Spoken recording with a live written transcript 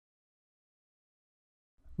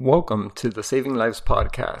Welcome to the Saving Lives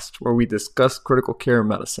podcast, where we discuss critical care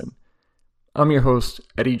medicine. I'm your host,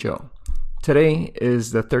 Eddie Joe. Today is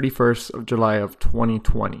the 31st of July of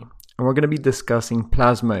 2020, and we're going to be discussing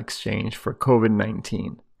plasma exchange for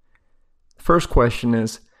COVID-19. The first question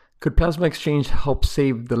is, could plasma exchange help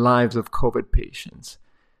save the lives of COVID patients?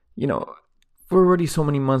 We're already so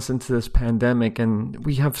many months into this pandemic and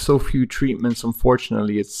we have so few treatments.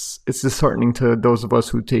 Unfortunately, it's disheartening to those of us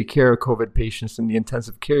who take care of COVID patients in the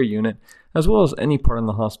intensive care unit, as well as any part in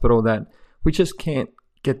the hospital, that we just can't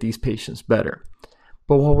get these patients better.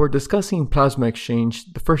 But while we're discussing plasma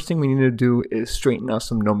exchange, the first thing we need to do is straighten out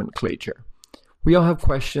some nomenclature. We all have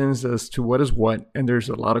questions as to what is what, and there's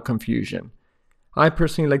a lot of confusion. I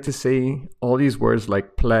personally like to say all these words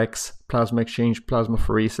like plex, plasma exchange,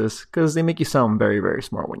 plasmapheresis, because they make you sound very, very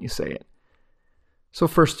smart when you say it. So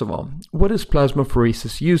first of all, what is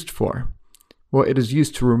plasmapheresis used for? Well, it is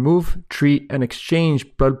used to remove, treat, and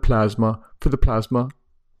exchange blood plasma for the plasma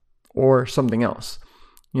or something else,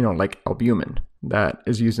 like albumin that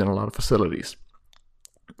is used in a lot of facilities.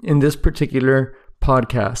 In this particular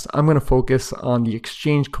podcast, I'm going to focus on the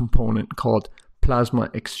exchange component called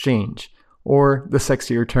plasma exchange, or the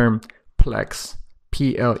sexier term PLEX,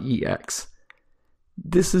 P-L-E-X.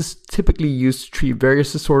 This is typically used to treat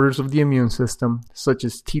various disorders of the immune system, such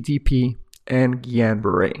as TTP and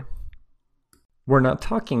Guillain-Barré. We're not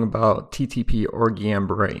talking about TTP or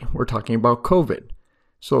Guillain-Barré. We're talking about COVID.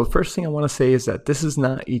 So the first thing I want to say is that this is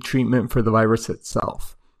not a treatment for the virus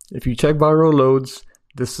itself. If you check viral loads,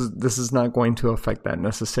 this is not going to affect that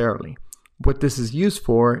necessarily. What this is used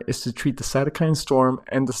for is to treat the cytokine storm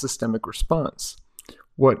and the systemic response.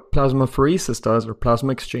 What plasmapheresis does, or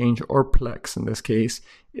plasma exchange, or PLEX in this case,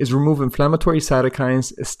 is remove inflammatory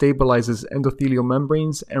cytokines, it stabilizes endothelial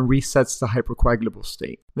membranes, and resets the hypercoagulable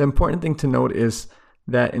state. The important thing to note is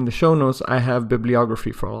that in the show notes, I have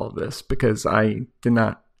bibliography for all of this, because I did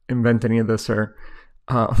not invent any of this or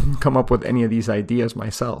come up with any of these ideas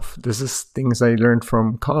myself. This is things I learned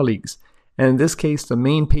from colleagues. And in this case, the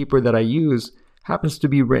main paper that I use happens to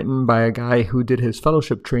be written by a guy who did his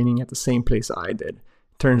fellowship training at the same place I did.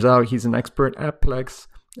 Turns out he's an expert at PLEX,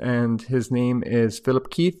 and his name is Philip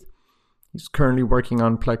Keith. He's currently working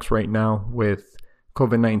on PLEX right now with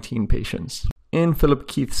COVID-19 patients. In Philip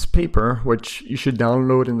Keith's paper, which you should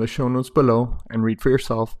download in the show notes below and read for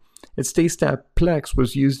yourself, it states that PLEX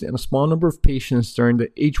was used in a small number of patients during the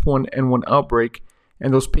H1N1 outbreak,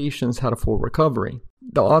 and those patients had a full recovery.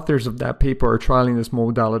 The authors of that paper are trialing this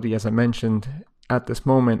modality, as I mentioned, at this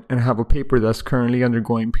moment, and have a paper that's currently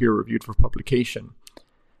undergoing peer review for publication.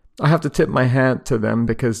 I have to tip my hat to them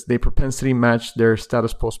because they propensity matched their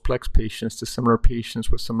status post-PLEX patients to similar patients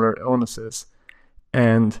with similar illnesses,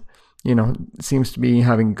 and, it seems to be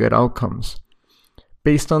having good outcomes.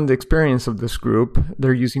 Based on the experience of this group,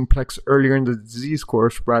 they're using PLEX earlier in the disease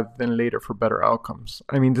course rather than later for better outcomes.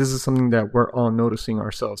 I mean, this is something that we're all noticing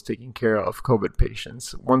ourselves taking care of COVID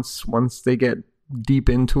patients. Once they get deep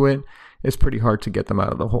into it, it's pretty hard to get them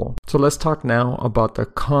out of the hole. So let's talk now about the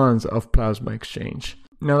cons of plasma exchange.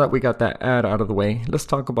 Now that we got that ad out of the way, let's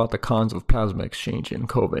talk about the cons of plasma exchange in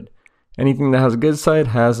COVID. Anything that has a good side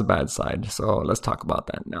has a bad side, so let's talk about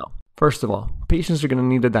that now. First of all, patients are going to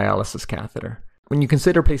need a dialysis catheter. When you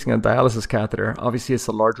consider placing a dialysis catheter, obviously it's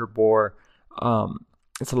a larger bore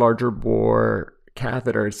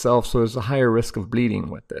catheter itself, so there's a higher risk of bleeding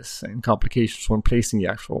with this and complications when placing the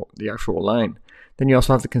actual line. Then you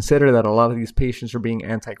also have to consider that a lot of these patients are being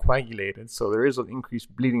anticoagulated, so there is an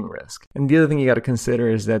increased bleeding risk. And the other thing you got to consider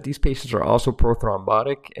is that these patients are also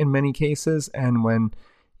prothrombotic in many cases, and when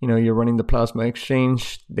you're running the plasma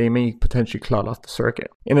exchange, they may potentially clot off the circuit.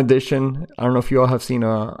 In addition, I don't know if you all have seen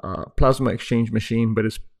a plasma exchange machine, but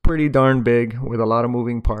it's pretty darn big with a lot of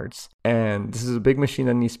moving parts. And this is a big machine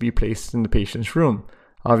that needs to be placed in the patient's room.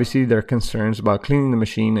 Obviously, there are concerns about cleaning the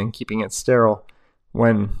machine and keeping it sterile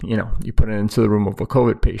when, you put it into the room of a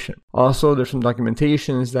COVID patient. Also, there's some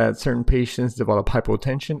documentations that certain patients develop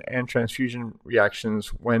hypotension and transfusion reactions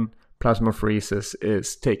when plasmapheresis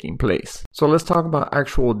is taking place. So let's talk about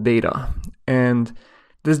actual data. And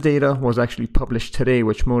this data was actually published today,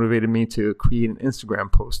 which motivated me to create an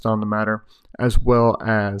Instagram post on the matter, as well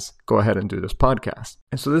as go ahead and do this podcast.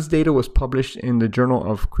 And so this data was published in the Journal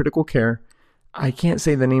of Critical Care. I can't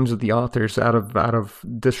say the names of the authors out of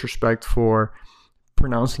disrespect for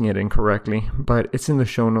pronouncing it incorrectly, but it's in the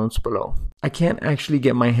show notes below. I can't actually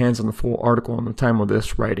get my hands on the full article on the time of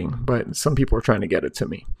this writing, but some people are trying to get it to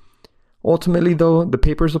me. Ultimately, though, the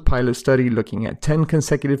paper is a pilot study looking at 10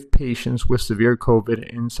 consecutive patients with severe COVID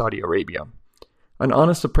in Saudi Arabia. An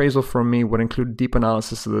honest appraisal from me would include deep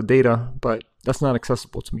analysis of the data, but that's not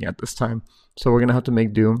accessible to me at this time. So we're going to have to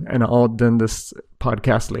make do, and I'll do this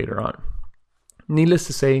podcast later on. Needless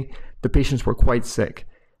to say, the patients were quite sick.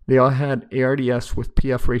 They all had ARDS with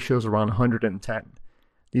PF ratios around 110.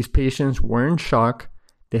 These patients were in shock.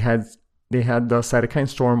 They had the cytokine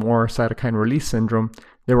storm or cytokine release syndrome.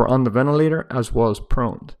 They were on the ventilator as well as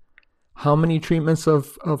proned. How many treatments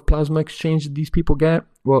of plasma exchange did these people get?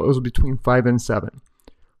 Well, it was between 5 and 7.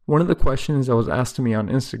 One of the questions that was asked to me on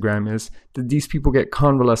Instagram is, did these people get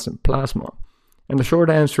convalescent plasma? And the short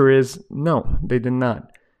answer is no, they did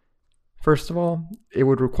not. First of all, it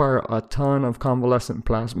would require a ton of convalescent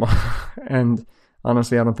plasma. And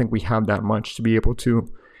honestly, I don't think we have that much to be able to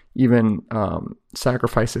even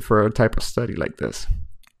sacrifice it for a type of study like this.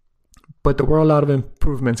 But there were a lot of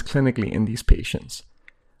improvements clinically in these patients.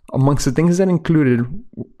 Amongst the things that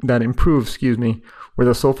improved, were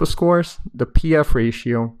the SOFA scores, the PF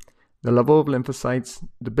ratio, the level of lymphocytes,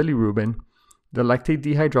 the bilirubin, the lactate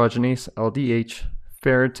dehydrogenase, LDH,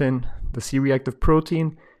 ferritin, the C-reactive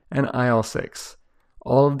protein, and IL-6.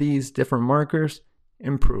 All of these different markers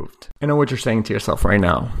improved. I know what you're saying to yourself right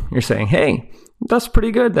now. You're saying, hey, that's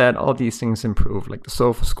pretty good that all these things improved, like the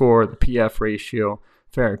SOFA score, the PF ratio,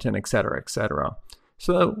 ferritin, etc., etc.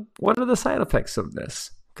 So what are the side effects of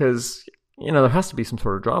this? Because, there has to be some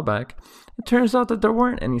sort of drawback. It turns out that there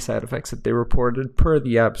weren't any side effects that they reported per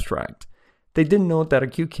the abstract. They did note that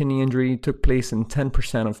acute kidney injury took place in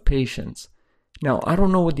 10% of patients. Now, I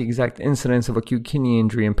don't know what the exact incidence of acute kidney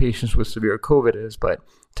injury in patients with severe COVID is, but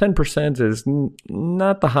 10% is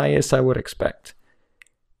not the highest I would expect.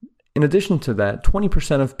 In addition to that,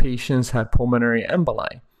 20% of patients had pulmonary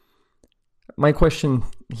emboli. My question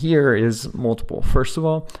here is multiple. First of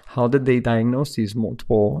all, how did they diagnose these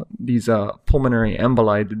pulmonary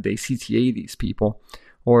emboli? Did they CTA these people?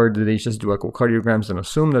 Or did they just do echocardiograms and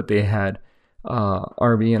assume that they had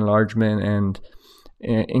RV enlargement and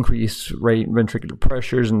increased right ventricular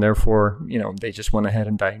pressures, and therefore, they just went ahead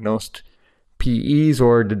and diagnosed PEs,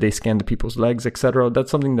 or did they scan the people's legs, etc.?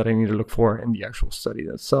 That's something that I need to look for in the actual study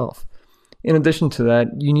itself. In addition to that,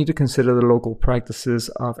 you need to consider the local practices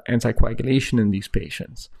of anticoagulation in these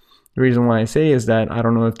patients. The reason why I say is that I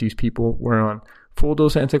don't know if these people were on full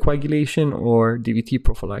dose anticoagulation or DVT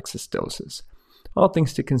prophylaxis doses. All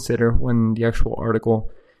things to consider when the actual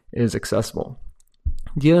article is accessible.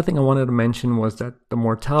 The other thing I wanted to mention was that the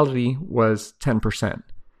mortality was 10%.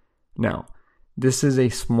 Now, this is a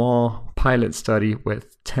small pilot study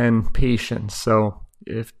with 10 patients. So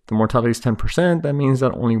if the mortality is 10%, that means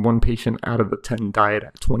that only one patient out of the 10 died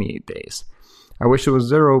at 28 days. I wish it was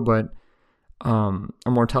 0, but a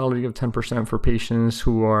mortality of 10% for patients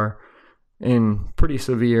who are in pretty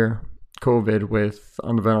severe COVID with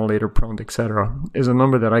on the ventilator, prone, etc., is a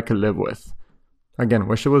number that I could live with. Again,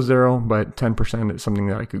 wish it was 0, but 10% is something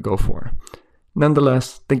that I could go for.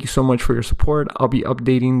 Nonetheless, thank you so much for your support. I'll be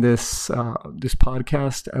updating this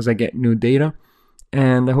podcast as I get new data.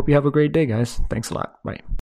 And I hope you have a great day, guys. Thanks a lot. Bye.